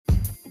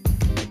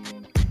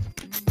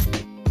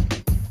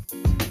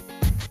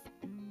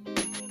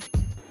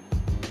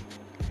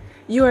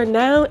You are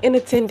now in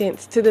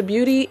attendance to the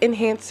Beauty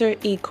Enhancer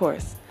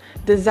e-course,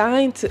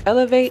 designed to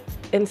elevate,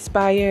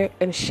 inspire,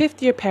 and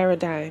shift your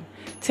paradigm,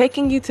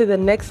 taking you to the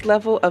next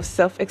level of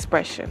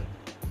self-expression.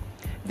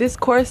 This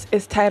course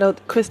is titled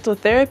Crystal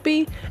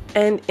Therapy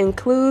and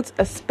includes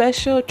a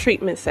special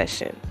treatment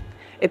session.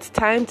 It's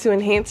time to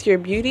enhance your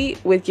beauty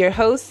with your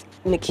host,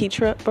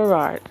 Nikitra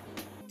Berard.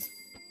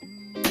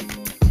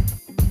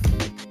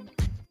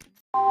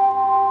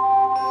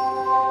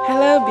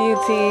 Hello,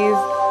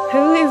 beauties.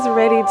 Who is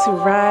ready to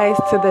rise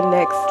to the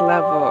next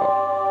level?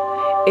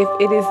 If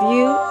it is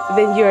you,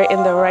 then you are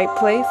in the right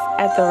place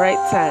at the right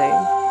time.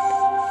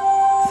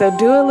 So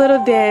do a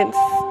little dance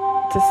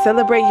to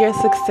celebrate your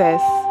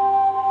success,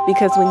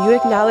 because when you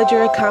acknowledge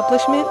your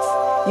accomplishments,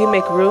 you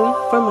make room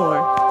for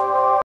more.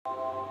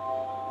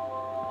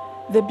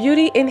 The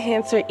Beauty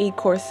Enhancer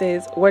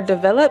e-courses were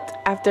developed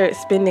after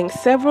spending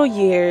several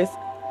years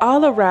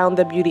all around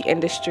the beauty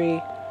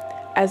industry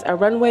as a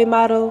runway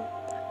model,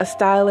 a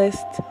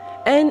stylist,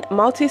 and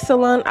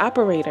multi-salon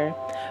operator,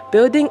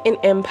 building an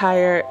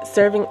empire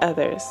serving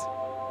others.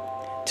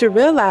 To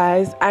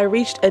realize I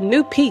reached a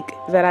new peak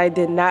that I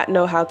did not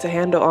know how to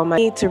handle on my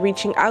way to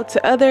reaching out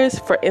to others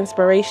for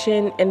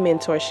inspiration and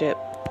mentorship.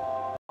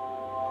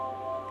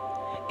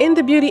 In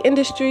the beauty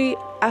industry,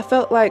 I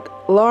felt like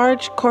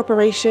large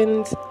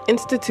corporations,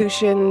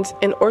 institutions,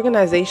 and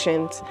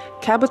organizations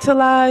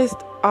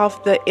capitalized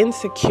off the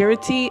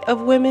insecurity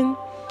of women,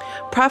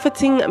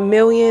 profiting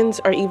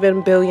millions or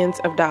even billions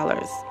of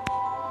dollars.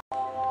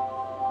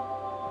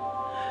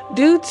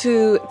 Due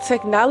to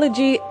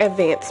technology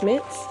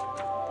advancements,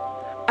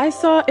 I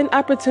saw an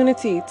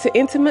opportunity to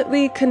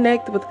intimately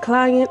connect with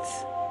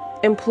clients,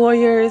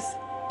 employers,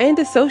 and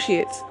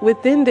associates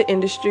within the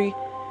industry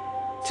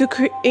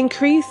to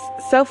increase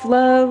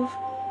self-love,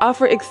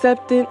 offer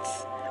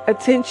acceptance,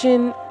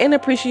 attention, and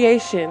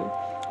appreciation,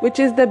 which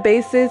is the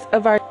basis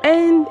of our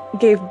and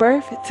gave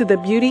birth to the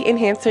Beauty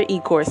Enhancer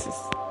e-courses.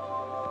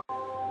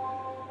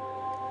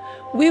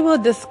 We will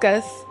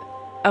discuss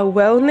a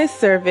wellness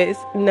service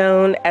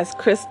known as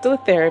Crystal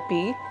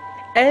Therapy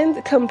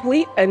and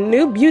complete a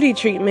new beauty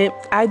treatment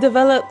I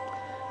developed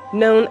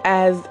known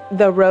as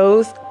the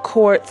Rose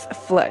Quartz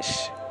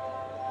Flush.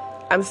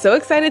 I'm so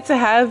excited to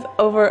have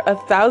over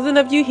 1,000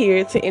 of you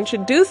here to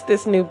introduce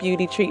this new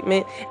beauty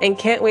treatment and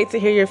can't wait to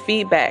hear your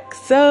feedback.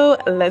 So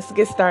let's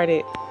get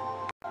started.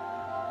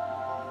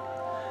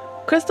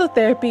 Crystal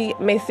Therapy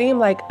may seem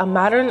like a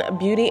modern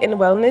beauty and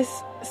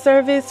wellness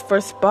service for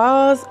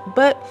spas,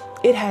 but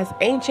it has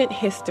ancient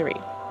history.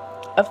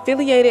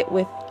 Affiliated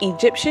with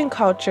Egyptian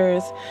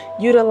cultures,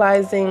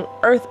 utilizing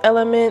earth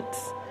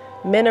elements,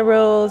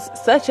 minerals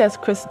such as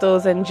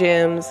crystals and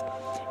gems,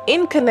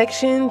 in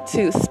connection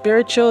to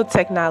spiritual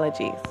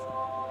technologies.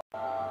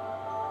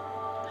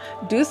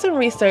 Do some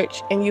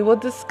research and you will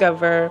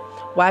discover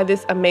why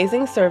this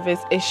amazing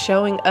service is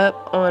showing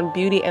up on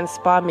beauty and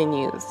spa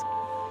menus.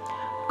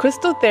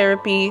 Crystal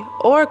therapy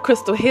or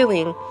crystal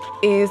healing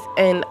is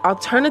an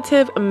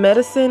alternative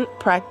medicine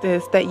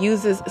practice that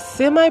uses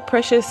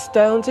semi-precious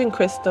stones and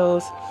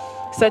crystals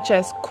such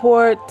as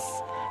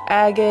quartz,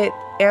 agate,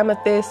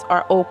 amethyst,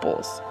 or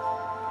opals.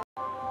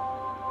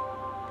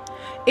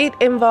 It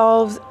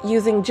involves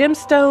using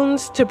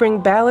gemstones to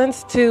bring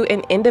balance to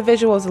an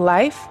individual's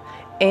life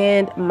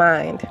and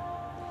mind.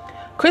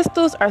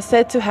 Crystals are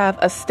said to have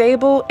a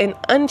stable and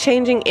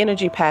unchanging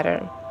energy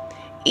pattern,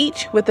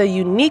 each with a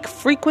unique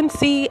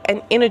frequency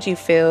and energy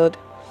field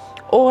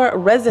or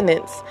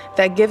resonance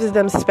that gives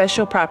them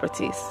special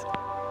properties.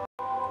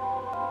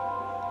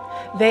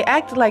 They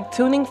act like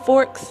tuning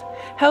forks,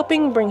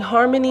 helping bring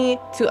harmony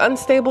to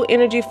unstable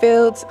energy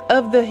fields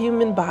of the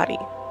human body.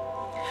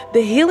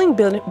 The healing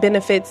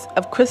benefits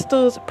of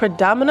crystals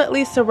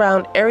predominantly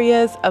surround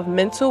areas of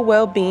mental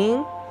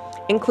well-being,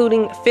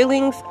 including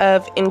feelings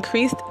of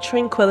increased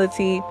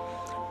tranquility,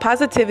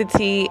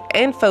 positivity,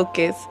 and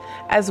focus,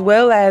 as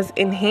well as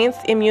enhanced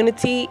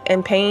immunity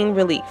and pain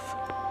relief.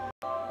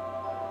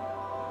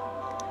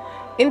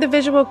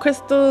 Individual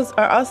crystals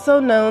are also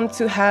known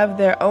to have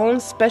their own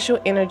special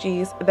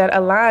energies that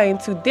align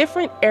to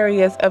different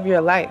areas of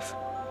your life,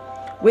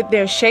 with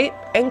their shape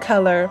and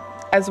color,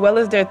 as well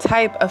as their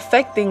type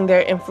affecting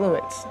their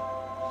influence.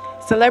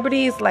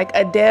 Celebrities like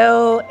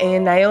Adele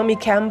and Naomi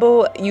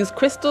Campbell use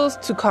crystals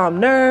to calm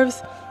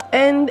nerves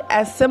and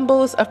as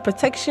symbols of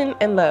protection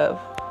and love.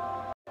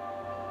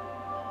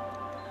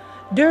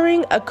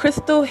 During a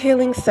crystal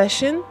healing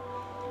session,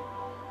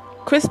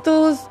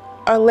 crystals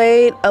are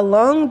laid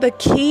along the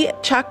key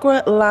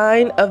chakra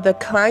line of the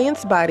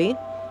client's body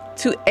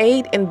to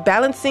aid in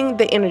balancing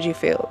the energy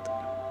field.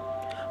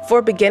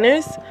 For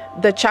beginners,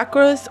 the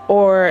chakras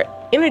or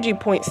energy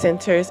point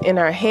centers in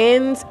our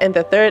hands and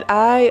the third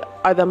eye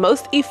are the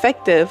most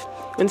effective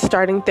when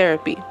starting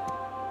therapy.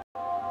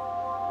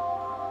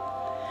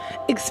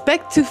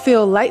 Expect to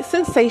feel light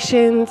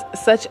sensations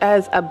such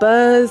as a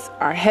buzz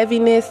or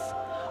heaviness,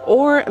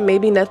 or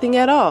maybe nothing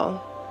at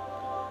all.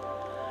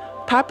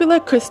 Popular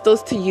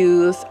crystals to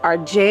use are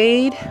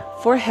jade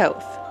for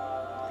health.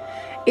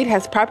 It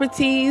has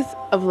properties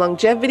of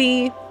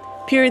longevity,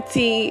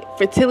 purity,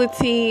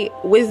 fertility,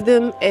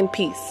 wisdom, and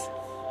peace.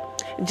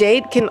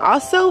 Jade can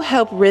also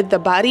help rid the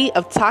body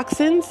of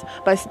toxins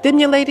by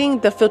stimulating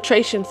the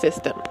filtration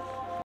system.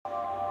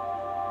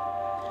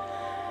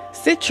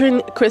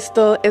 Citrine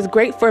crystal is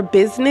great for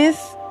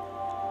business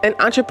and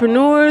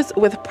entrepreneurs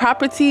with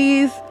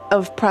properties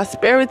of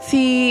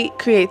prosperity,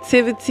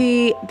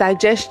 creativity,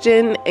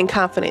 digestion, and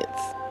confidence.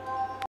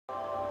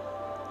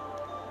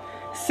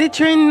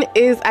 Citrine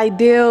is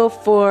ideal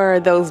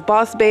for those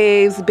boss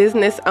babes,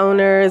 business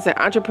owners, and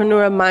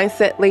entrepreneur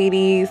mindset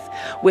ladies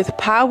with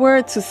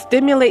power to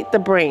stimulate the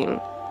brain,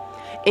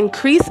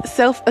 increase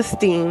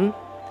self-esteem,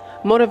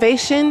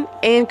 motivation,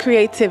 and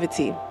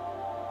creativity.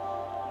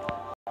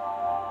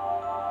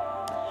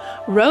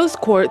 Rose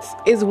quartz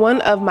is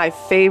one of my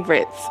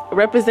favorites,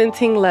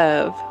 representing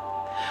love.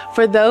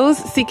 For those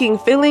seeking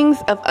feelings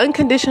of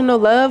unconditional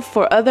love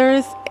for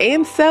others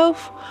and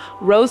self,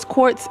 rose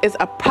quartz is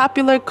a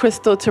popular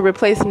crystal to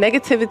replace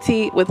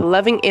negativity with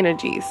loving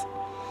energies,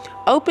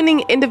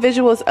 opening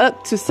individuals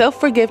up to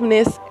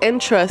self-forgiveness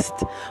and trust,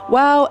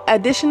 while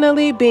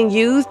additionally being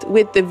used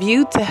with the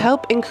view to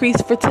help increase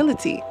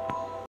fertility.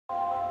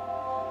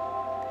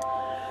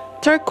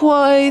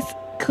 Turquoise,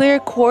 clear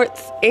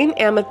quartz, and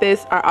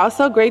amethyst are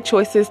also great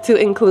choices to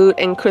include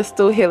in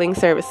crystal healing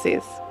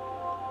services.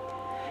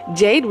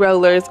 Jade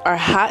rollers are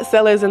hot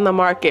sellers in the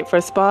market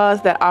for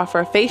spas that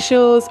offer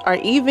facials or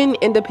even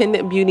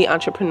independent beauty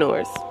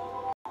entrepreneurs.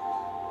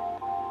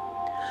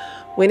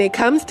 When it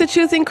comes to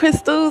choosing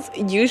crystals,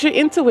 use your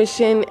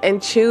intuition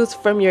and choose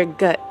from your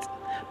gut,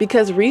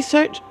 because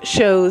research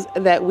shows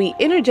that we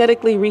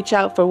energetically reach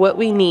out for what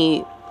we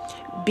need,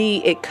 be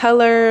it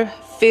color,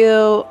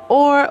 feel,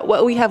 or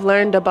what we have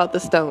learned about the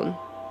stone.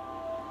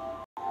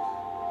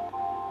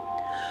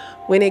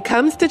 When it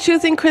comes to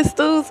choosing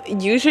crystals,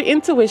 use your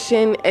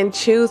intuition and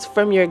choose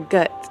from your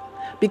gut,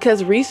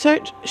 because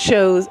research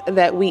shows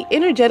that we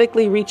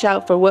energetically reach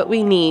out for what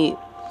we need,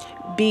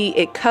 be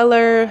it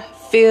color,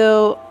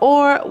 feel,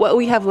 or what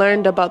we have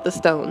learned about the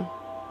stone.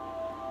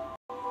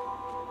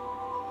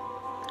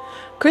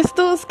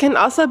 Crystals can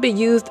also be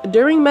used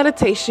during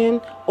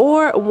meditation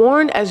or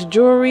worn as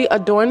jewelry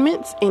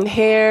adornments in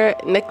hair,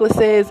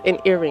 necklaces, and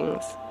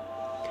earrings.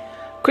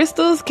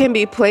 Crystals can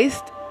be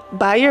placed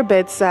by your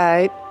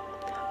bedside,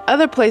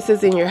 other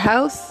places in your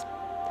house,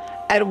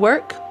 at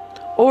work,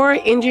 or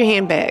in your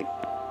handbag.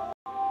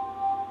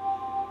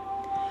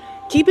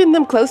 Keeping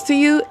them close to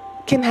you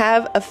can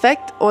have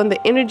effect on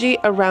the energy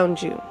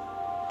around you.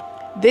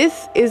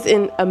 This is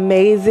an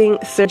amazing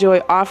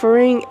joy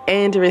offering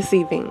and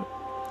receiving.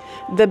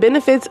 The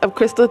benefits of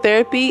crystal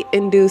therapy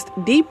induce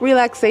deep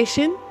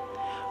relaxation,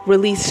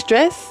 release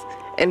stress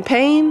and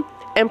pain,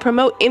 and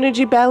promote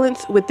energy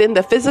balance within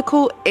the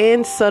physical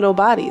and subtle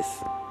bodies.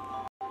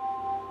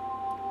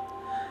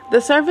 The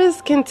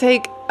service can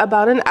take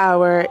about an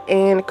hour,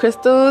 and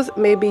crystals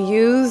may be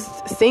used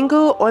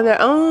single on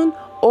their own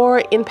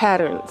or in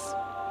patterns.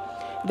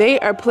 They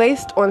are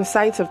placed on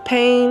sites of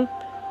pain,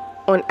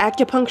 on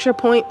acupuncture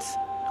points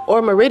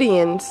or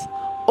meridians,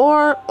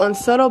 or on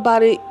subtle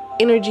body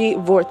energy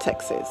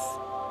vortexes.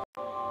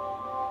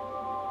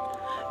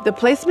 The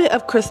placement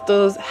of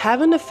crystals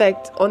have an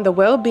effect on the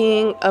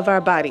well-being of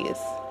our bodies.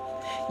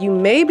 You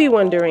may be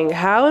wondering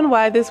how and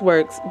why this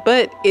works,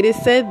 but it is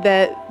said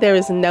that there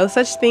is no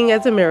such thing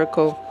as a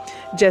miracle,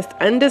 just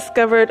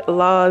undiscovered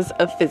laws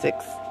of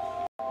physics.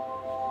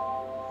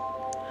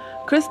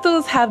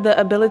 Crystals have the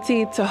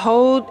ability to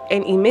hold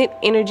and emit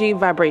energy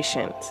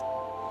vibrations.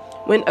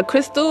 When a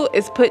crystal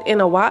is put in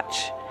a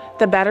watch,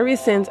 the battery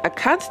sends a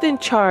constant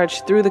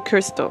charge through the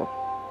crystal.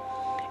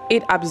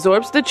 It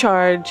absorbs the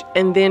charge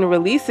and then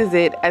releases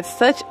it at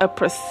such a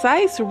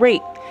precise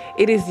rate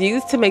it is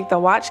used to make the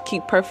watch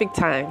keep perfect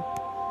time.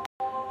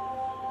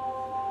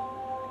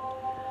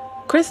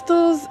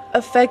 Crystals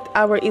affect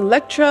our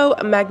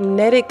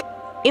electromagnetic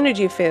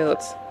energy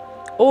fields,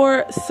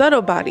 or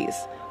subtle bodies,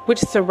 which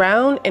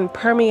surround and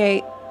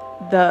permeate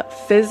the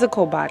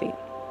physical body.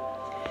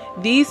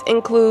 These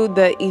include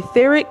the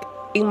etheric,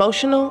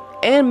 emotional,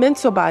 and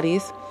mental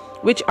bodies,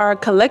 which are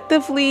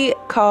collectively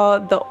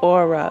called the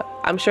aura.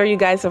 I'm sure you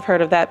guys have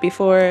heard of that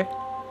before.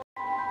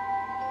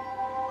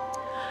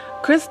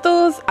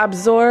 Crystals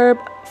absorb,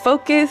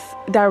 focus,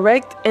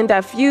 direct, and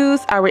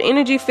diffuse our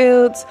energy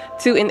fields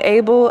to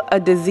enable a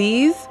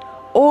disease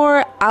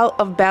or out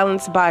of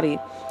balance body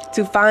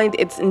to find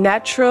its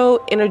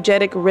natural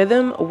energetic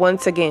rhythm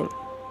once again.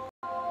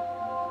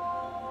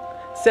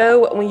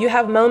 So when you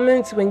have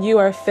moments when you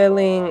are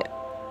feeling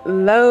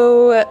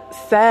low,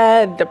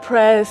 sad,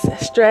 depressed,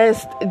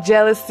 stressed,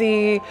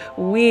 jealousy,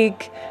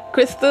 weak,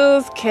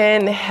 crystals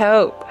can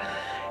help.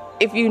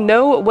 If you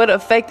know what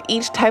effect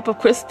each type of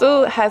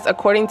crystal has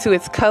according to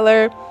its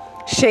color,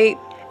 shape,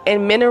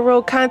 and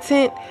mineral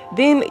content,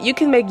 then you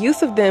can make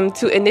use of them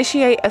to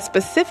initiate a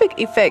specific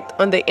effect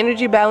on the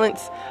energy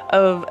balance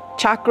of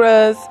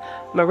chakras,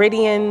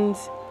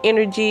 meridians,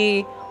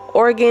 energy,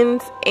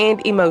 organs,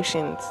 and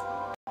emotions.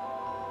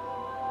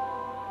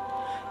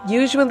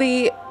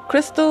 Usually,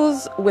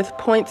 crystals with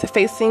points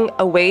facing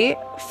away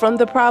from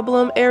the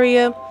problem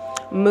area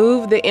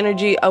move the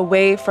energy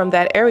away from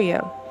that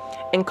area,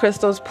 and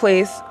crystals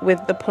placed with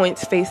the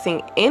points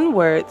facing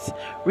inwards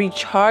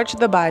recharge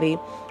the body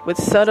with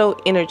subtle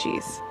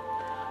energies.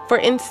 For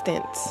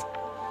instance,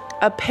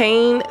 a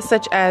pain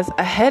such as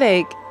a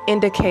headache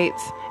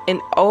indicates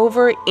an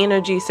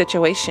over-energy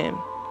situation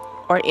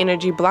or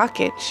energy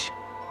blockage.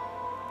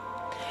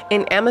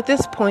 An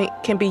amethyst point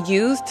can be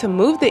used to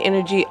move the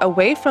energy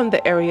away from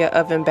the area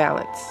of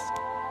imbalance.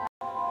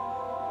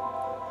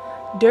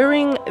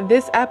 During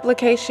this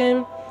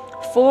application,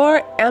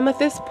 4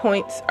 amethyst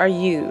points are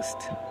used.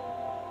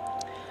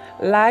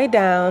 Lie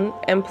down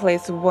and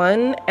place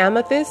 1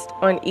 amethyst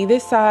on either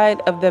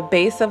side of the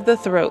base of the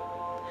throat,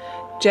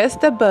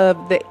 just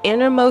above the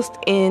innermost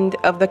end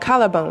of the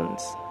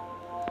collarbones.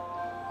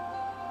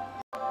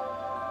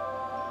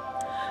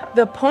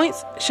 The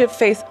points should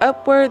face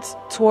upwards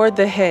toward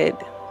the head.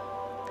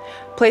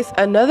 Place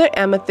another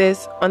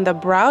amethyst on the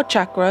brow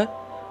chakra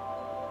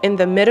in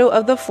the middle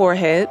of the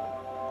forehead,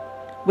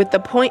 with the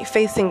point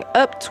facing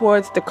up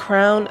towards the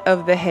crown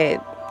of the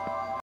head.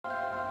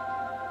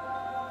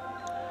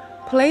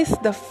 Place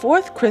the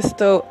 4th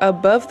crystal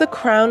above the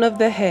crown of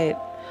the head,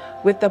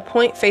 with the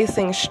point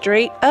facing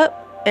straight up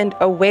and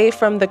away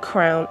from the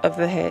crown of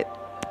the head.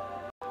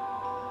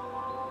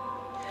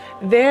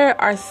 There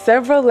are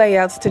several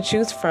layouts to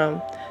choose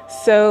from,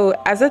 so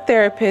as a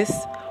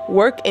therapist,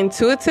 work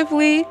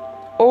intuitively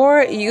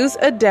or use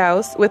a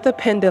dowse with a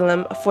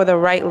pendulum for the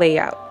right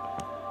layout.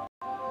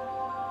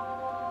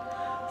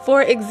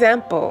 For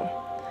example,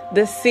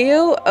 the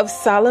Seal of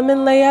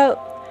Solomon layout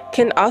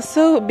can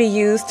also be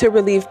used to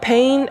relieve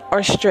pain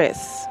or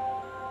stress.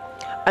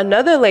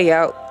 Another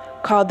layout,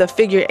 called the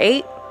Figure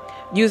 8,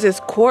 uses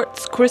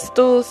quartz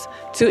crystals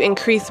to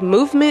increase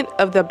movement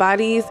of the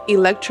body's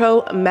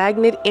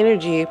electromagnetic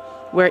energy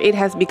where it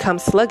has become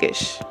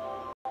sluggish.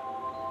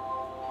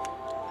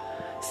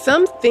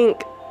 Some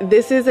think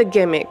this is a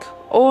gimmick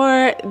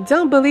or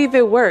don't believe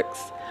it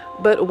works,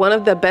 but one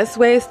of the best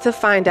ways to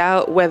find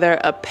out whether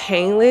a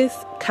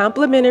painless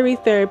complementary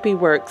therapy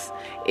works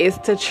is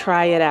to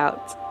try it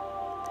out.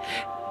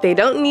 They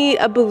don't need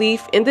a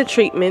belief in the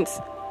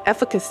treatment's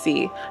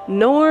efficacy,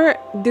 nor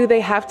do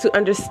they have to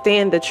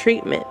understand the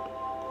treatment.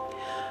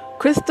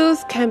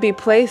 Crystals can be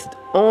placed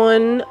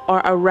on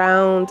or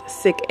around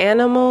sick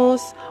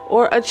animals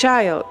or a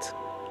child.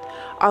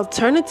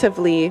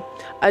 Alternatively,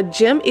 a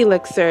gem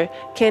elixir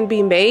can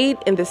be made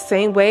in the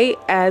same way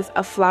as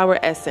a flower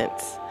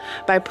essence,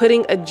 by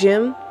putting a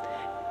gem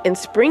in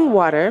spring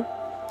water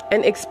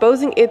and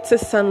exposing it to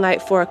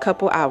sunlight for a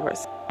couple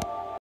hours.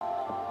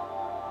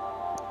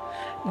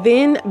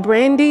 Then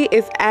brandy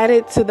is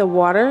added to the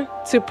water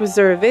to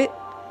preserve it,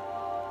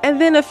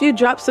 and then a few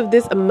drops of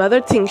this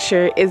mother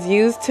tincture is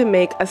used to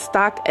make a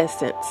stock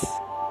essence.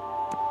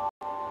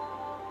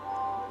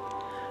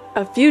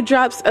 A few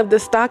drops of the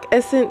stock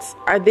essence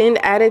are then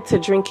added to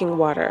drinking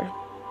water.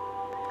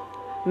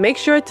 Make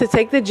sure to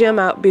take the gem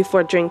out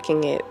before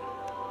drinking it.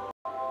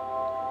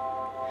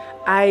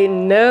 I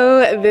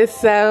know this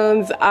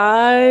sounds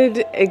odd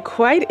and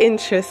quite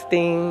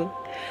interesting.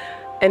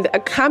 And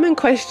a common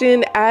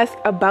question asked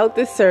about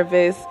this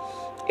service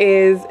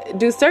is,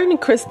 do certain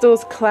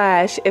crystals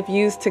clash if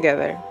used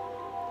together?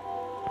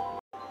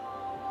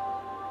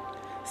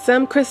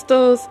 Some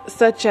crystals,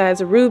 such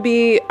as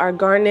ruby or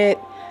garnet,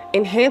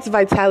 enhance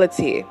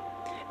vitality,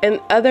 and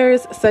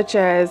others, such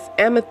as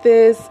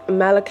amethyst,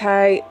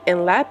 malachite,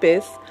 and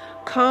lapis,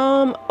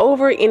 calm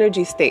over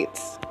energy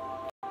states.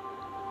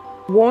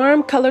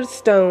 Warm colored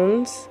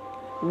stones,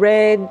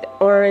 red,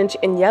 orange,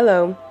 and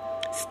yellow,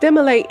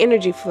 stimulate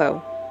energy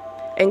flow,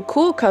 and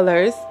cool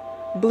colors,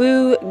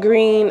 blue,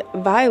 green,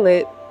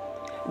 violet,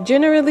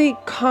 generally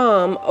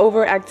calm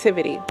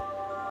overactivity.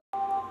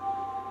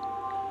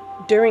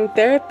 During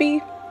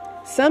therapy,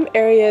 some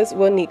areas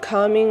will need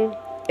calming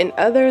and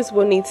others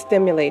will need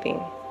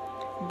stimulating.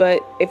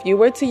 But if you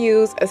were to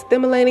use a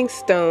stimulating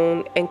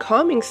stone and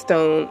calming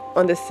stone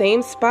on the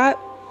same spot,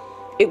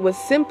 it would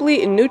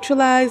simply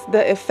neutralize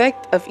the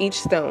effect of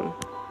each stone.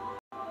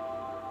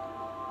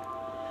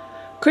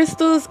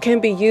 Crystals can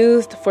be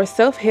used for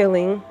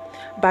self-healing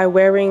by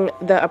wearing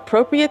the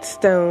appropriate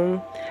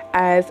stone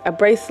as a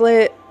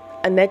bracelet,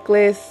 a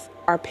necklace,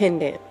 or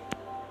pendant.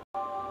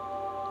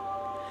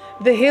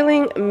 The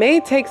healing may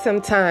take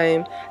some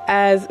time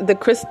as the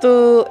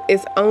crystal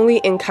is only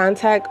in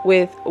contact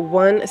with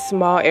one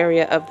small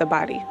area of the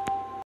body.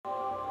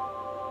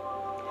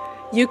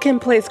 You can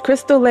place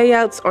crystal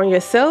layouts on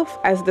yourself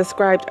as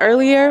described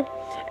earlier,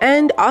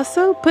 and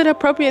also put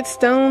appropriate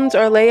stones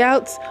or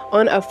layouts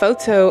on a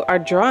photo or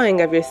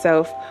drawing of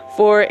yourself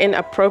for an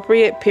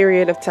appropriate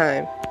period of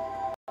time.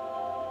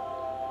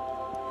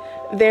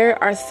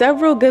 There are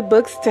several good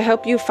books to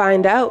help you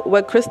find out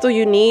what crystal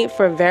you need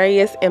for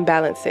various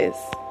imbalances.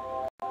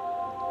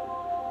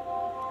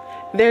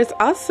 There's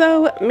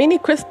also many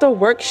crystal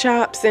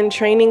workshops and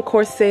training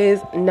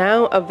courses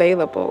now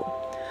available.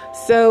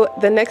 So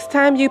the next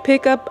time you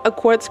pick up a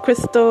quartz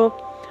crystal,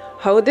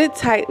 hold it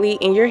tightly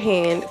in your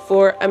hand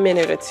for a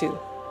minute or two.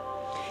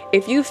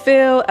 If you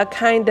feel a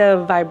kind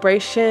of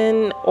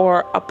vibration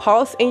or a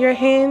pulse in your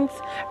hands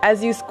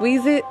as you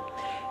squeeze it,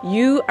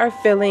 you are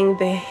feeling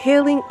the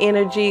healing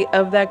energy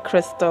of that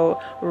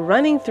crystal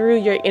running through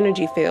your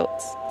energy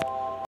fields.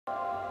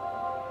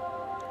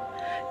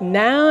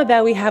 Now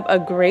that we have a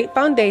great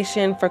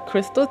foundation for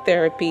crystal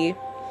therapy,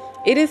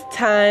 it is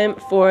time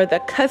for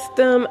the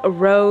custom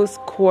rose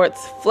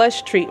quartz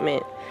flush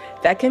treatment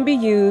that can be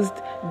used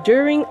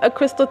during a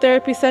crystal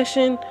therapy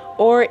session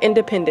or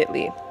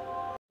independently.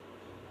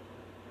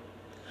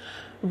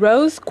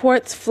 Rose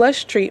quartz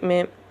flush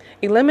treatment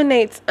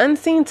eliminates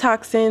unseen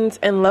toxins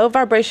and low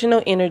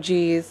vibrational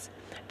energies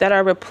that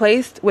are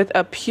replaced with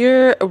a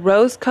pure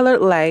rose-colored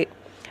light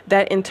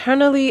that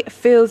internally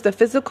fills the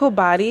physical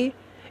body,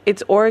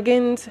 its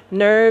organs,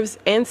 nerves,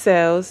 and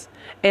cells,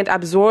 and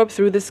absorbs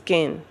through the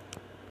skin.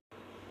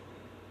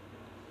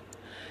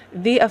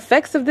 The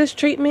effects of this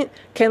treatment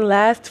can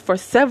last for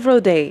several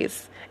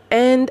days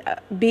and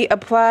be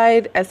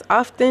applied as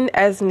often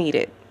as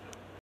needed.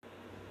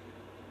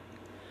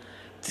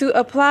 To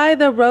apply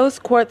the rose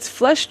quartz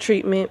flush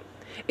treatment,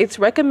 it's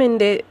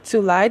recommended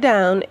to lie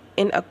down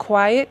in a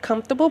quiet,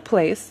 comfortable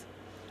place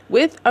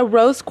with a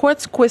rose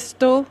quartz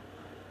crystal,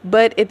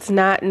 but it's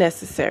not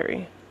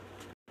necessary.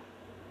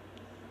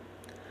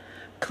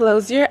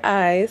 Close your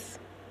eyes,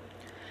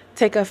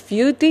 take a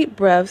few deep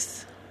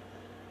breaths,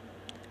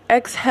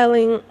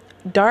 exhaling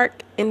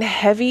dark and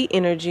heavy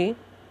energy,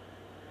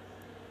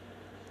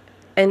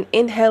 and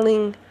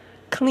inhaling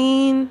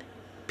clean,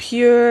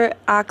 pure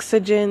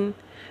oxygen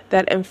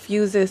that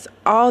infuses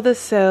all the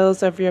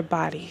cells of your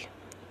body.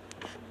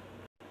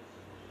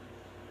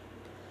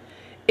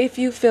 If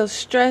you feel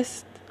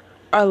stressed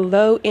or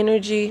low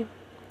energy,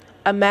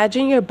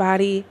 imagine your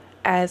body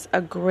as a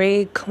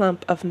gray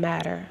clump of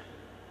matter.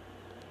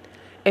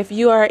 If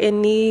you are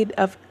in need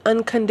of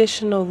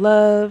unconditional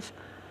love,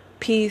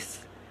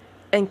 peace,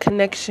 and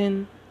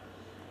connection,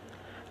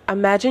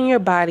 imagine your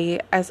body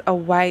as a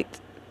white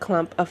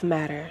clump of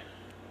matter.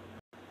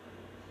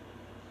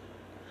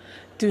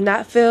 Do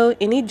not feel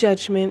any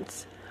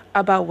judgments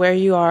about where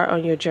you are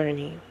on your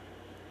journey.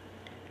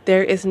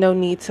 There is no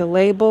need to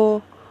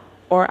label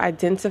or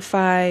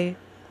identify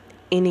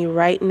any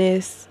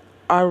rightness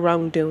or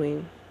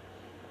wrongdoing.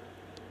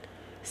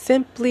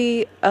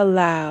 Simply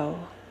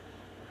allow.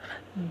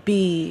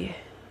 Be.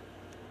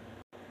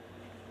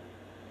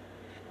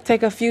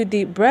 Take a few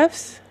deep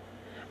breaths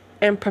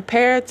and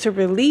prepare to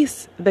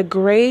release the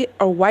gray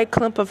or white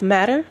clump of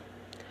matter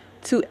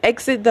to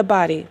exit the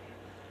body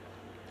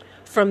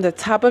from the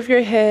top of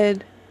your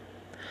head,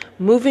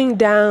 moving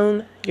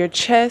down your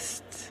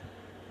chest,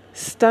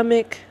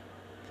 stomach,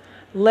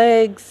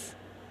 legs,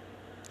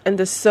 and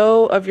the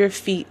sole of your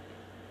feet,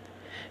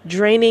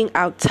 draining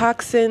out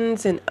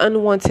toxins and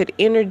unwanted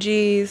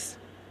energies,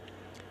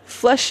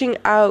 flushing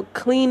out,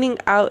 cleaning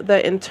out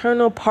the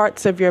internal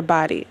parts of your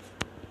body.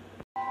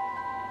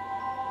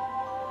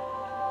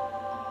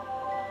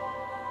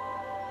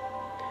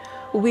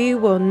 We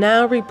will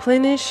now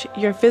replenish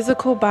your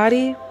physical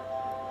body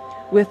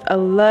with a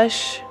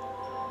lush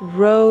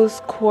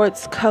rose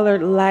quartz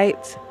colored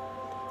light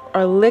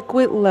or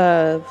liquid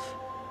love,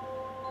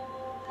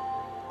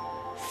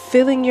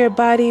 filling your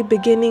body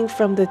beginning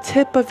from the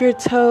tip of your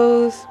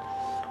toes,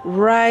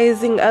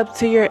 rising up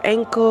to your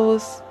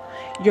ankles,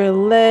 your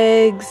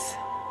legs,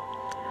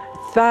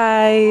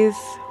 thighs,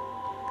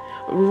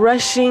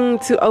 rushing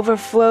to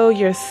overflow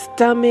your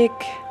stomach,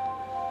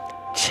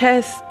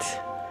 chest,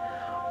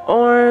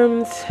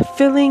 arms,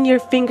 filling your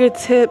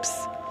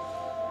fingertips,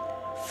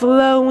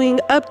 flowing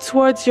up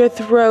towards your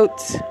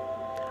throat,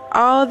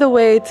 all the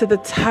way to the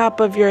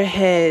top of your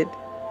head,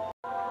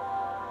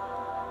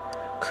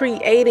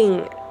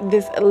 creating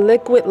this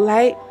liquid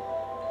light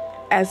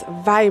as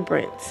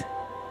vibrant,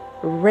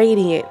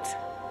 radiant,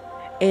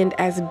 and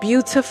as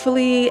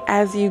beautifully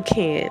as you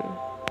can.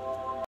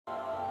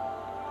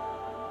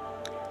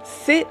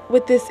 Sit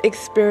with this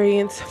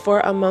experience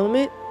for a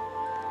moment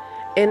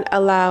and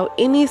allow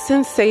any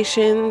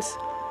sensations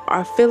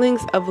or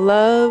feelings of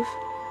love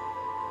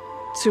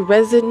to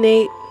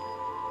resonate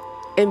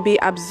and be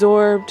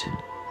absorbed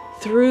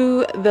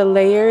through the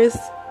layers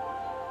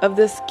of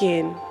the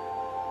skin,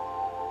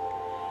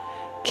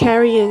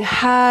 carrying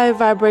high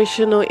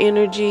vibrational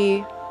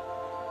energy,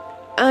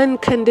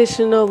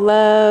 unconditional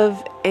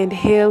love and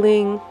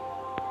healing.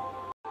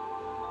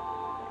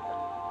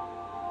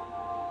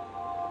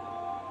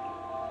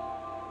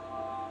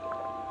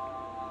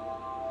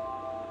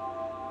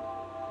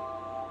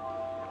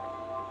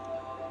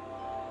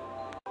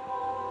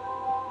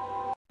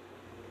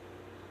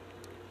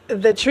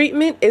 The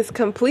treatment is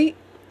complete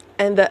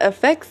and the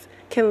effects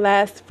can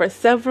last for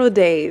several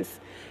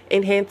days,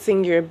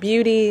 enhancing your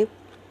beauty,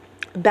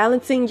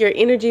 balancing your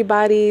energy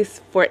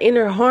bodies for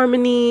inner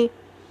harmony,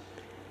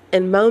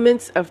 and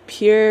moments of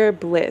pure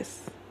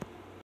bliss.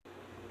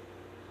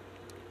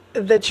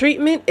 The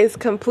treatment is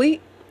complete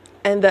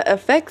and the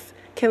effects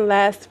can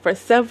last for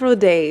several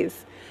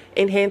days,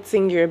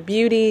 enhancing your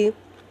beauty,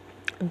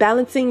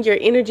 balancing your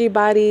energy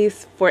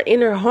bodies for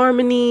inner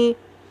harmony,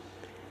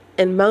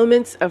 and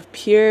moments of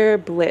pure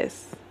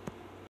bliss.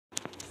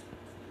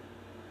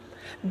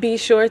 Be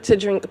sure to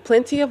drink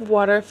plenty of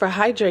water for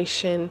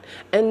hydration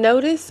and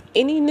notice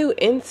any new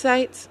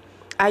insights,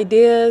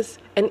 ideas,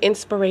 and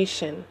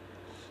inspiration.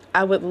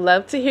 I would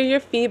love to hear your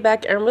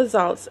feedback and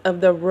results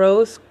of the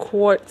Rose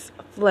Quartz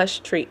Flush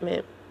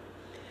Treatment.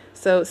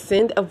 So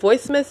send a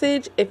voice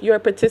message if you are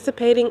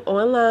participating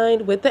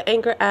online with the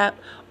Anchor app,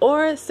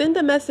 or send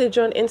a message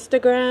on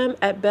Instagram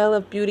at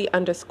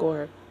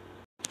belleofbeauty_.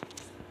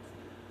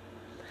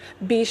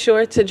 Be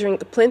sure to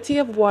drink plenty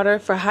of water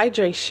for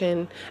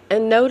hydration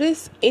and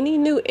notice any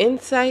new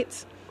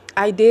insights,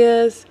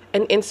 ideas,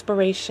 and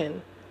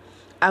inspiration.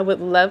 I would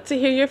love to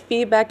hear your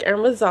feedback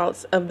and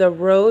results of the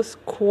Rose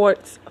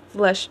Quartz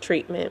Flush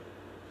Treatment.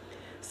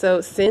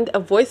 So send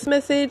a voice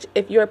message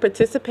if you are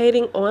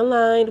participating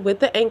online with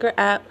the Anchor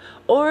app,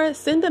 or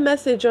send a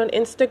message on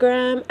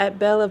Instagram at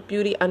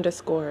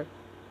belleofbeauty_.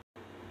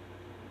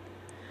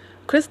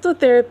 Crystal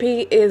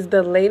therapy is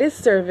the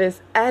latest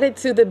service added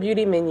to the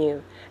beauty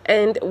menu,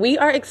 and we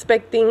are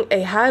expecting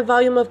a high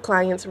volume of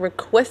clients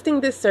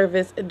requesting this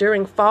service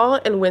during fall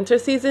and winter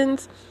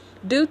seasons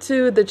due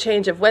to the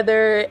change of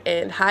weather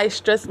and high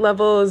stress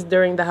levels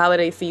during the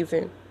holiday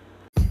season.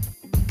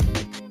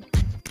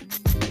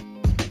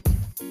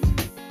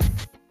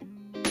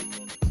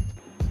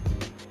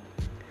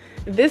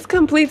 This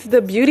completes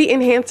the Beauty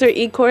Enhancer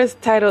e-course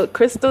titled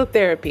Crystal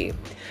Therapy.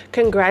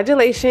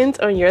 Congratulations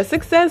on your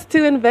success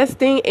to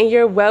investing in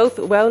your wealth,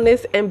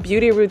 wellness, and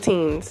beauty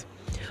routines.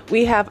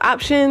 We have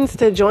options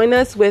to join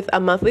us with a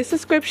monthly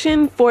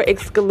subscription for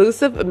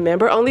exclusive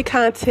member-only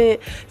content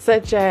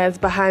such as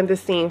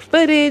behind-the-scenes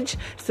footage,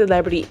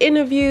 celebrity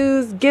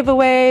interviews,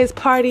 giveaways,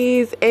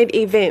 parties, and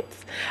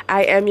events.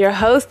 I am your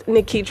host,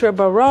 Nikitra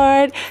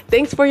Barard.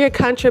 Thanks for your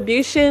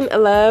contribution,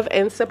 love,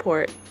 and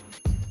support.